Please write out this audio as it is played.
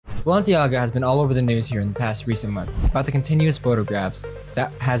Balenciaga has been all over the news here in the past recent months about the continuous photographs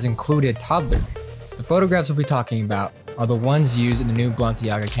that has included toddlers. The photographs we'll be talking about are the ones used in the new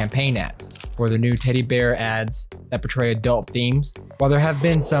Balenciaga campaign ads, for the new teddy bear ads that portray adult themes. While there have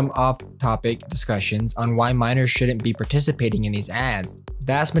been some off-topic discussions on why minors shouldn't be participating in these ads, the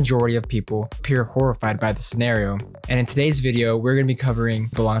vast majority of people appear horrified by the scenario, and in today's video we're going to be covering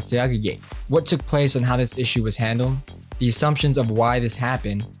Balenciaga Gate, what took place and how this issue was handled, the assumptions of why this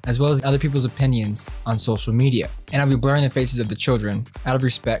happened, as well as other people's opinions on social media. And I'll be blurring the faces of the children out of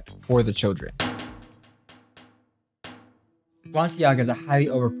respect for the children. Balenciaga is a highly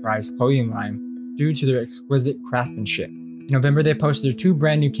overpriced clothing line due to their exquisite craftsmanship. In November, they posted 2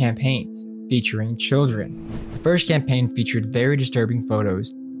 brand new campaigns featuring children. The first campaign featured very disturbing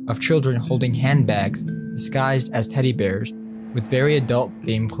photos of children holding handbags disguised as teddy bears with very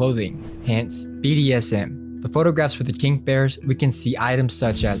adult-themed clothing, hence BDSM. The photographs with the kink bears, we can see items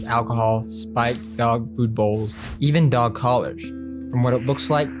such as alcohol, spiked dog food bowls, even dog collars. From what it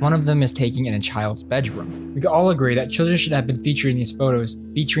looks like, one of them is taken in a child's bedroom. We can all agree that children should have been featured in these photos,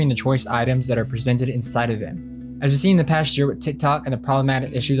 featuring the choice items that are presented inside of them. As we've seen in the past year with TikTok and the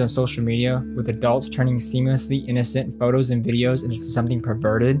problematic issues on social media, with adults turning seamlessly innocent photos and videos into something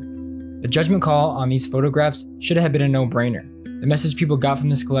perverted, the judgment call on these photographs should have been a no-brainer. The message people got from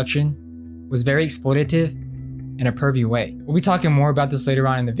this collection was very exploitative in a pervy way. We'll be talking more about this later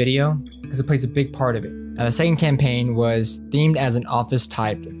on in the video because it plays a big part of it. Now, the second campaign was themed as an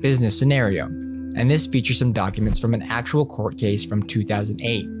office-type business scenario, and this features some documents from an actual court case from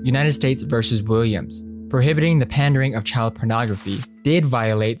 2008, United States versus Williams. Prohibiting the pandering of child pornography did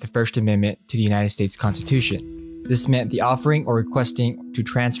violate the First Amendment to the United States Constitution. This meant the offering or requesting to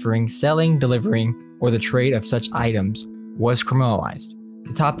transferring, selling, delivering, or the trade of such items was criminalized.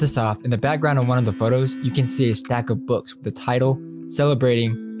 To top this off, in the background of one of the photos, you can see a stack of books with the title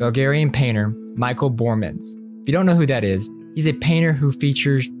celebrating Bulgarian painter Michael Bormans. If you don't know who that is, he's a painter who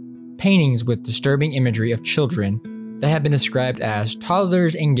features paintings with disturbing imagery of children that have been described as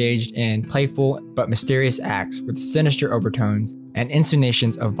toddlers engaged in playful but mysterious acts with sinister overtones and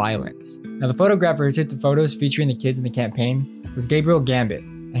insinuations of violence. Now, the photographer who took the photos featuring the kids in the campaign was Gabriel Gambit,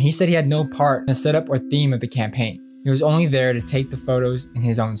 and he said he had no part in the setup or theme of the campaign. He was only there to take the photos in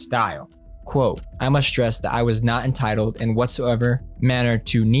his own style. Quote, "I must stress that I was not entitled in whatsoever manner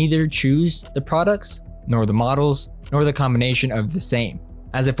to neither choose the products, nor the models, nor the combination of the same.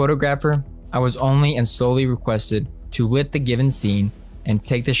 As a photographer, I was only and solely requested to lit the given scene and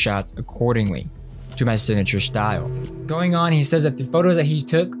take the shots accordingly to my signature style." Going on, he says that the photos that he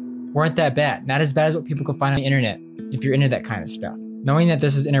took weren't that bad, not as bad as what people could find on the internet if you're into that kind of stuff. Knowing that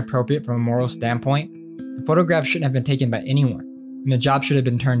this is inappropriate from a moral standpoint, the photograph shouldn't have been taken by anyone, and the job should have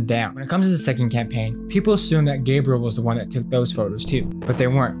been turned down. When it comes to the second campaign, people assume that Gabriel was the one that took those photos too, but they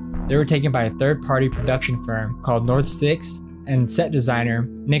weren't. They were taken by a third-party production firm called North 6 and set designer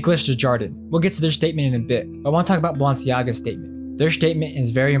Nicholas Desjardins. We'll get to their statement in a bit, but I want to talk about Balenciaga's statement. Their statement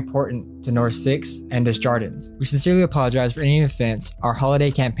is very important to North 6 and Desjardins. "We sincerely apologize for any offense our holiday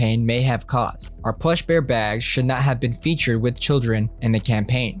campaign may have caused. Our plush bear bags should not have been featured with children in the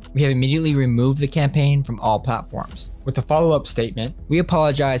campaign. We have immediately removed the campaign from all platforms." With a follow-up statement, "We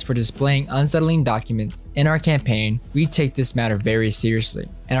apologize for displaying unsettling documents in our campaign. We take this matter very seriously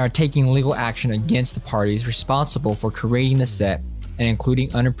and are taking legal action against the parties responsible for creating the set and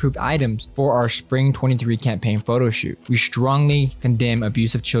including unapproved items for our Spring 23 campaign photo shoot. We strongly condemn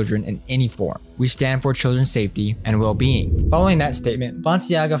abuse of children in any form. We stand for children's safety and well-being." Following that statement,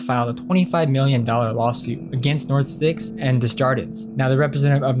 Balenciaga filed a $25 million lawsuit against North 6 and Desjardins. Now, the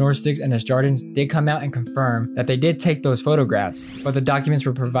representative of North 6 and Desjardins did come out and confirm that they did take those photographs, but the documents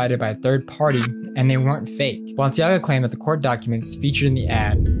were provided by a third party and they weren't fake. Balenciaga claimed that the court documents featured in the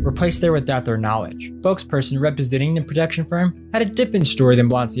ad were placed there without their knowledge. Spokesperson representing the production firm had a different story than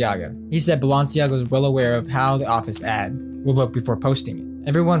Balenciaga. He said Balenciaga was well aware of how the office ad would look before posting it.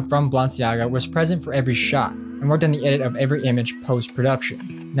 Everyone from Balenciaga was present for every shot and worked on the edit of every image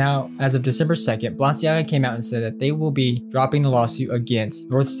post-production. Now, as of December 2nd, Balenciaga came out and said that they will be dropping the lawsuit against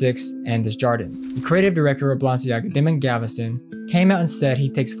North 6 and Desjardins. The creative director of Balenciaga, Damon Galveston, came out and said he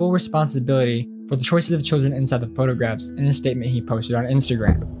takes full responsibility for the choices of children inside the photographs in a statement he posted on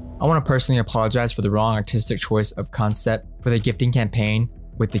Instagram. "I want to personally apologize for the wrong artistic choice of concept for the gifting campaign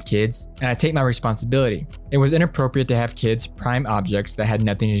with the kids, and I take my responsibility. It was inappropriate to have kids prime objects that had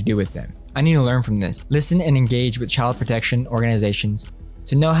nothing to do with them. I need to learn from this, listen and engage with child protection organizations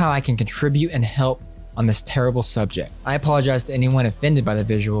to know how I can contribute and help on this terrible subject. I apologize to anyone offended by the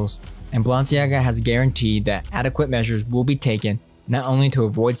visuals, and Balenciaga has guaranteed that adequate measures will be taken not only to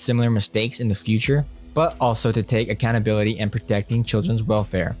avoid similar mistakes in the future, but also to take accountability in protecting children's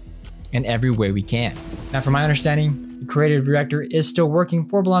welfare in every way we can. Now, from my understanding, the creative director is still working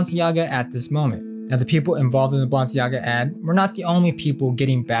for Balenciaga at this moment. Now, the people involved in the Balenciaga ad were not the only people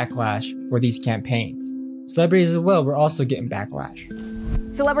getting backlash for these campaigns. Celebrities as well were also getting backlash.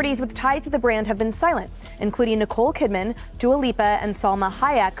 Celebrities with ties to the brand have been silent, including Nicole Kidman, Dua Lipa, and Salma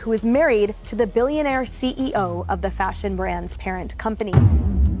Hayek, who is married to the billionaire CEO of the fashion brand's parent company.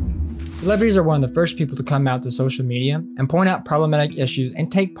 Celebrities are one of the first people to come out to social media and point out problematic issues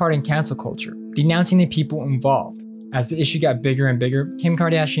and take part in cancel culture, denouncing the people involved. As the issue got bigger and bigger, Kim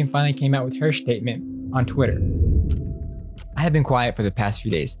Kardashian finally came out with her statement on Twitter. I have been quiet for the past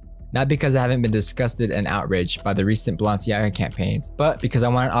few days, not because I haven't been disgusted and outraged by the recent Balenciaga campaigns, but because I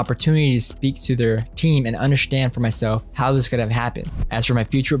want an opportunity to speak to their team and understand for myself how this could have happened. As for my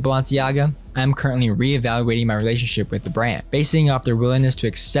future with Balenciaga, I am currently reevaluating my relationship with the brand, basing off their willingness to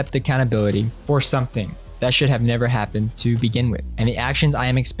accept accountability for something that should have never happened to begin with, and the actions I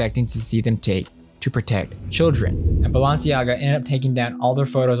am expecting to see them take to protect children. And Balenciaga ended up taking down all their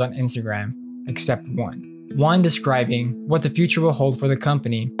photos on Instagram except one describing what the future will hold for the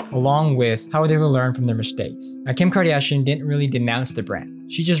company, along with how they will learn from their mistakes. Now, Kim Kardashian didn't really denounce the brand.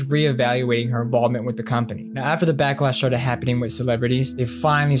 She's just reevaluating her involvement with the company. Now, after the backlash started happening with celebrities, they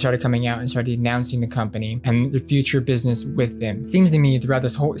finally started coming out and started denouncing the company and their future business with them. Seems to me throughout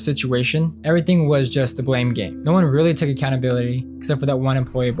this whole situation, everything was just a blame game. No one really took accountability except for that one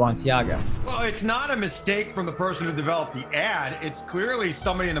employee of Balenciaga. Well, it's not a mistake from the person who developed the ad. It's clearly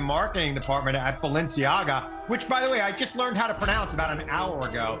somebody in the marketing department at Balenciaga, which, by the way, I just learned how to pronounce about an hour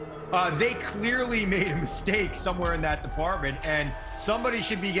ago. They clearly made a mistake somewhere in that department, and somebody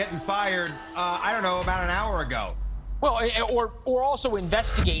should be getting fired, I don't know, about an hour ago. Well, or also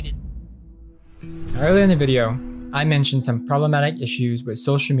investigated. Earlier in the video, I mentioned some problematic issues with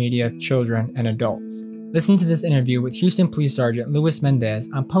social media, children, and adults. Listen to this interview with Houston Police Sergeant Luis Mendez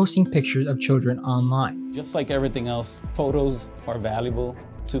on posting pictures of children online. Just like everything else, photos are valuable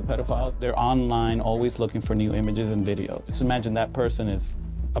to pedophiles. They're online, always looking for new images and videos. Just imagine that person is,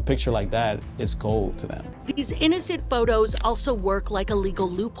 a picture like that is gold to them. These innocent photos also work like a legal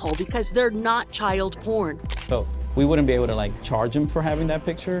loophole because they're not child porn. So we wouldn't be able to charge them for having that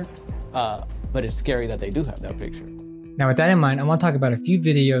picture, but it's scary that they do have that picture. Now, with that in mind, I want to talk about a few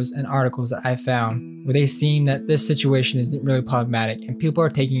videos and articles that I found where they seem that this situation isn't really problematic and people are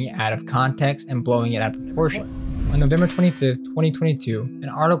taking it out of context and blowing it out of proportion. On November 25th, 2022, an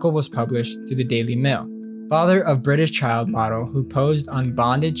article was published to the Daily Mail. Father of British child model who posed on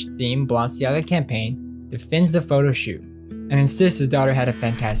bondage-themed Balenciaga campaign defends the photo shoot and insists his daughter had a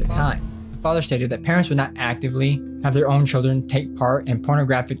fantastic time. The father stated that parents would not actively have their own children take part in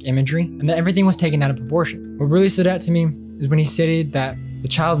pornographic imagery and that everything was taken out of proportion. What really stood out to me is when he stated that the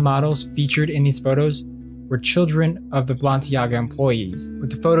child models featured in these photos were children of the Balenciaga employees.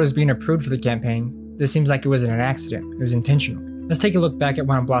 With the photos being approved for the campaign, this seems like it wasn't an accident, it was intentional. Let's take a look back at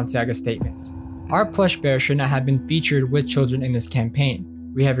one of Balenciaga's statements. Our plush bear should not have been featured with children in this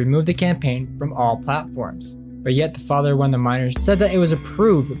campaign. We have removed the campaign from all platforms. But yet the father of one of the minors said that it was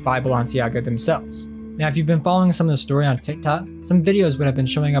approved by Balenciaga themselves. Now, if you've been following some of the story on TikTok, some videos would have been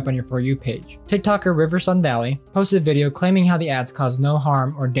showing up on your For You page. TikToker Riversun Valley posted a video claiming how the ads cause no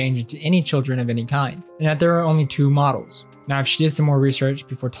harm or danger to any children of any kind, and that there are only 2 models. Now, if she did some more research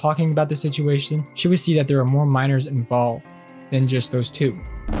before talking about the situation, she would see that there are more minors involved than just those 2.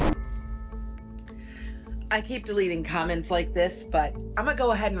 I keep deleting comments like this, but I'm gonna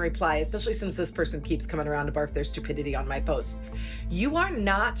go ahead and reply, especially since this person keeps coming around to barf their stupidity on my posts. You are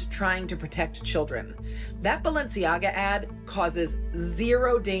not trying to protect children. That Balenciaga ad causes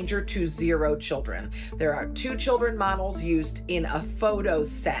 0 danger to 0 children. There are 2 children models used in a photo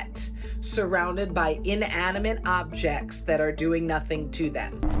set, surrounded by inanimate objects that are doing nothing to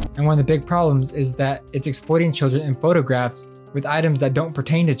them. And one of the big problems is that it's exploiting children in photographs with items that don't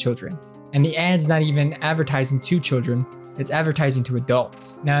pertain to children. And the ad's not even advertising to children, it's advertising to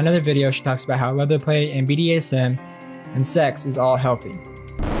adults. Now, another video, she talks about how leather play and BDSM and sex is all healthy.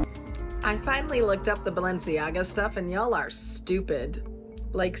 I finally looked up the Balenciaga stuff and y'all are stupid.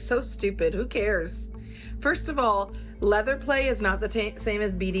 Like, so stupid, who cares? First of all, leather play is not the same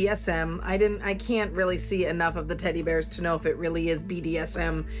as BDSM. I can't really see enough of the teddy bears to know if it really is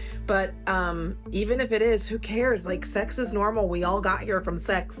BDSM. But even if it is, who cares? Like, sex is normal. We all got here from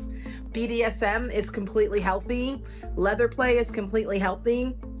sex. BDSM is completely healthy. Leather play is completely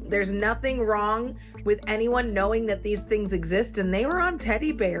healthy. There's nothing wrong with anyone knowing that these things exist, and they were on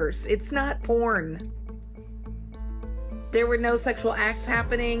teddy bears. It's not porn. There were no sexual acts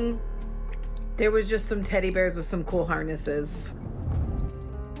happening. There was just some teddy bears with some cool harnesses.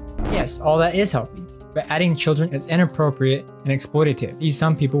 Yes, all that is healthy. but adding children is inappropriate and exploitative.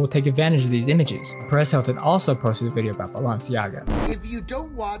 Some people will take advantage of these images. Perez Hilton also posted a video about Balenciaga. If you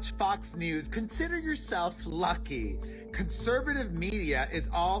don't watch Fox News, consider yourself lucky. Conservative media is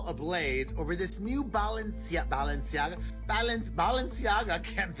all ablaze over this new Balenciaga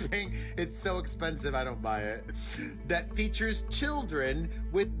campaign. It's so expensive, I don't buy it. That features children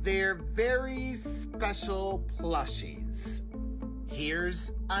with their very special plushies.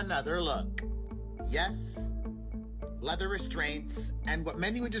 Here's another look. Yes, leather restraints and what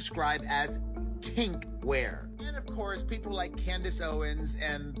many would describe as kink wear. And of course, people like Candace Owens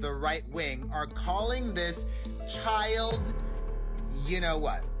and the right wing are calling this child, you know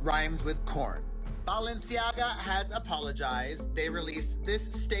what, rhymes with corn. Balenciaga has apologized. They released this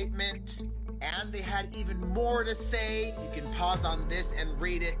statement and they had even more to say. You can pause on this and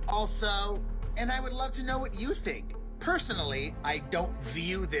read it also. And I would love to know what you think. Personally, I don't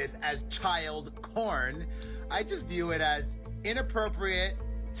view this as child corn. I just view it as inappropriate,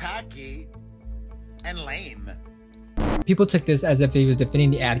 tacky, and lame. People took this as if he was defending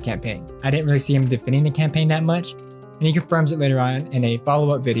the ad campaign. I didn't really see him defending the campaign that much, and he confirms it later on in a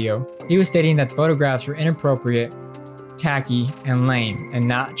follow-up video. He was stating that the photographs were inappropriate, tacky, and lame, and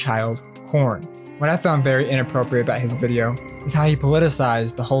not child corn. What I found very inappropriate about his video is how he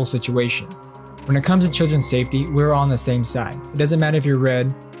politicized the whole situation. When it comes to children's safety, we're all on the same side. It doesn't matter if you're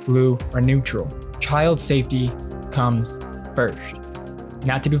red, blue, or neutral. Child safety comes first.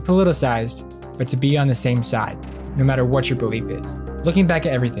 Not to be politicized, but to be on the same side, no matter what your belief is. Looking back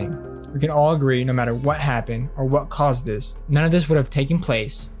at everything, we can all agree no matter what happened or what caused this, none of this would have taken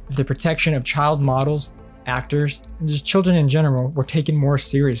place if the protection of child models, actors, and just children in general were taken more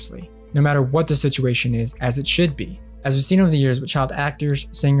seriously, no matter what the situation is, as it should be. As we've seen over the years with child actors,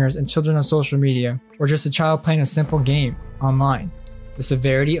 singers, and children on social media, or just a child playing a simple game online, the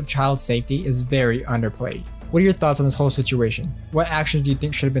severity of child safety is very underplayed. What are your thoughts on this whole situation? What actions do you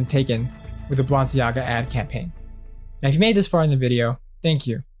think should have been taken with the Balenciaga ad campaign? Now, if you made this far in the video, thank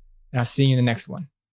you, and I'll see you in the next one.